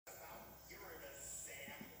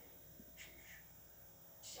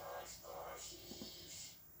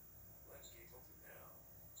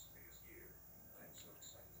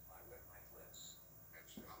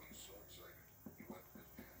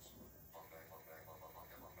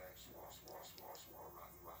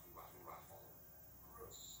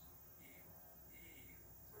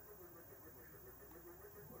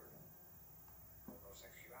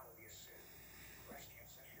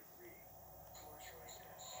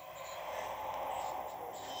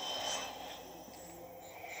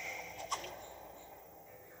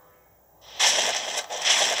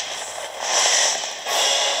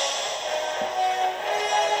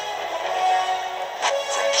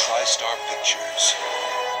Pictures,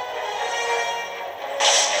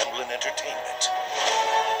 Amblin Entertainment,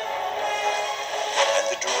 and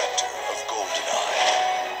the director of GoldenEye.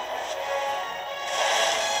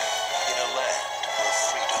 In a land where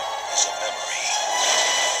freedom is a memory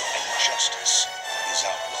and justice is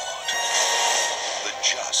outlawed, the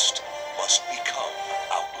just must become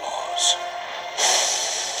outlaws.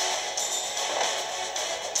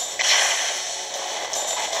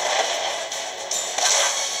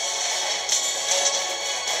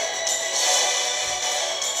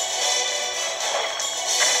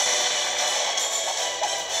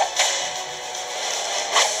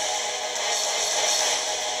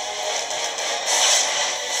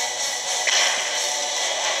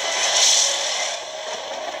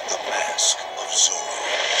 The Mask of Zorro.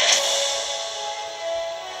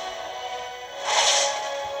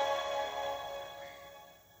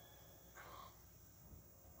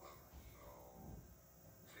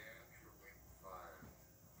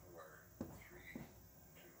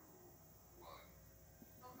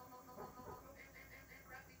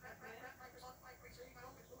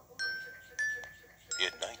 In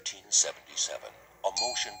 1977, a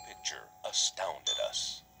motion picture astounded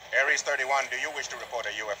us. Ares 31, do you wish to report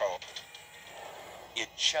a UFO? It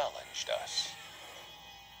challenged us.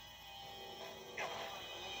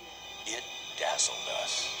 It dazzled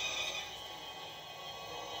us.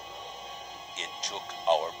 It took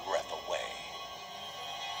our breath away.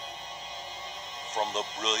 From the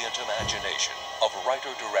brilliant imagination of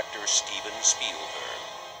writer-director Steven Spielberg,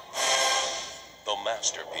 the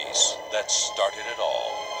masterpiece that started it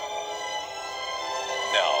all.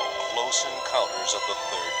 Now, Close Encounters of the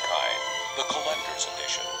Third Kind, the Collector's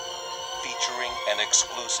Edition, featuring an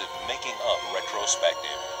exclusive making-of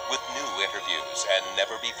retrospective with new interviews and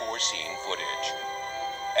never-before-seen footage.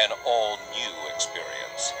 An all-new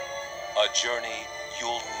experience. A journey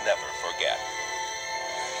you'll never forget.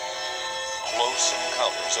 Close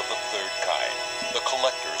Encounters of the Third Kind, the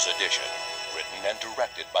Collector's Edition, written and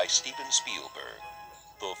directed by Steven Spielberg.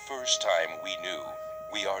 The first time we knew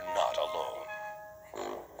we are not alone.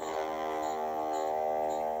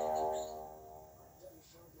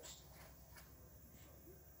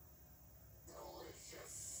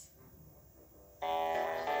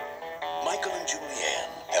 Michael and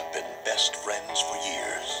Julianne have been best friends for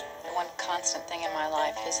years. The one constant thing in my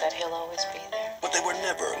life is that he'll always be there. But they were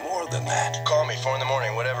never more than that. Call me, 4 in the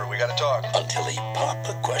morning, whatever, we gotta talk. Until he popped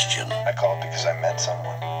the question I called because I met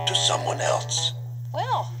someone. to someone else.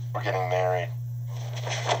 Well, We're getting married.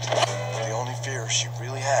 The only fear she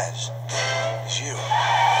really has is you.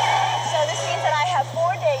 So this means that I have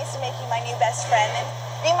 4 days to make you my new best friend and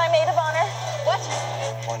be my maid of honor? what?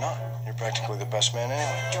 Why not? You're practically the best man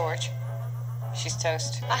anyway. George, she's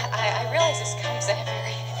toast. I realize this comes at a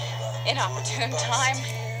very inopportune time.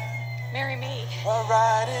 Marry me. While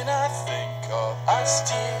riding, I think of us,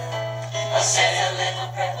 dear. I say a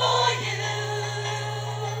little prayer for you.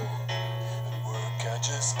 At work, I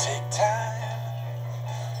just take time.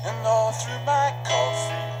 And all through my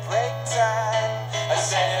coffee break time, I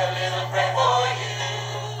say a little prayer for you.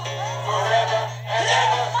 Forever and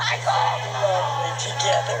ever. Michael! Lovely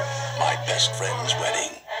together. My best friend's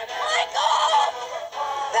wedding. Michael!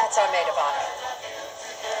 That's our maid of honor.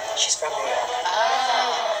 She's from New York.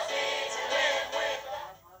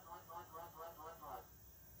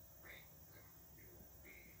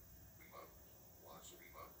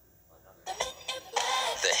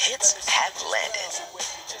 The hits have landed.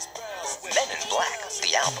 Men in Black,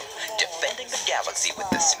 the album, defending the galaxy with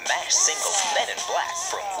the smash single Men in Black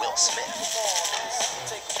from Will Smith.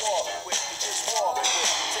 Take a walk with me, just walk with me.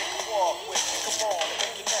 Take a walk with me, come on,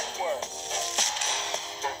 make your neck work.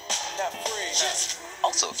 Not free.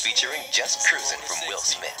 Also featuring Just Cruisin' from Will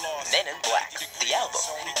Smith. Men in Black, the album,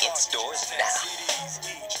 in stores now.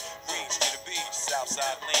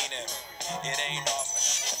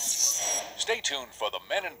 Stay tuned for the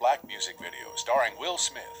Men in Black music video starring Will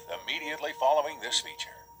Smith immediately following this feature.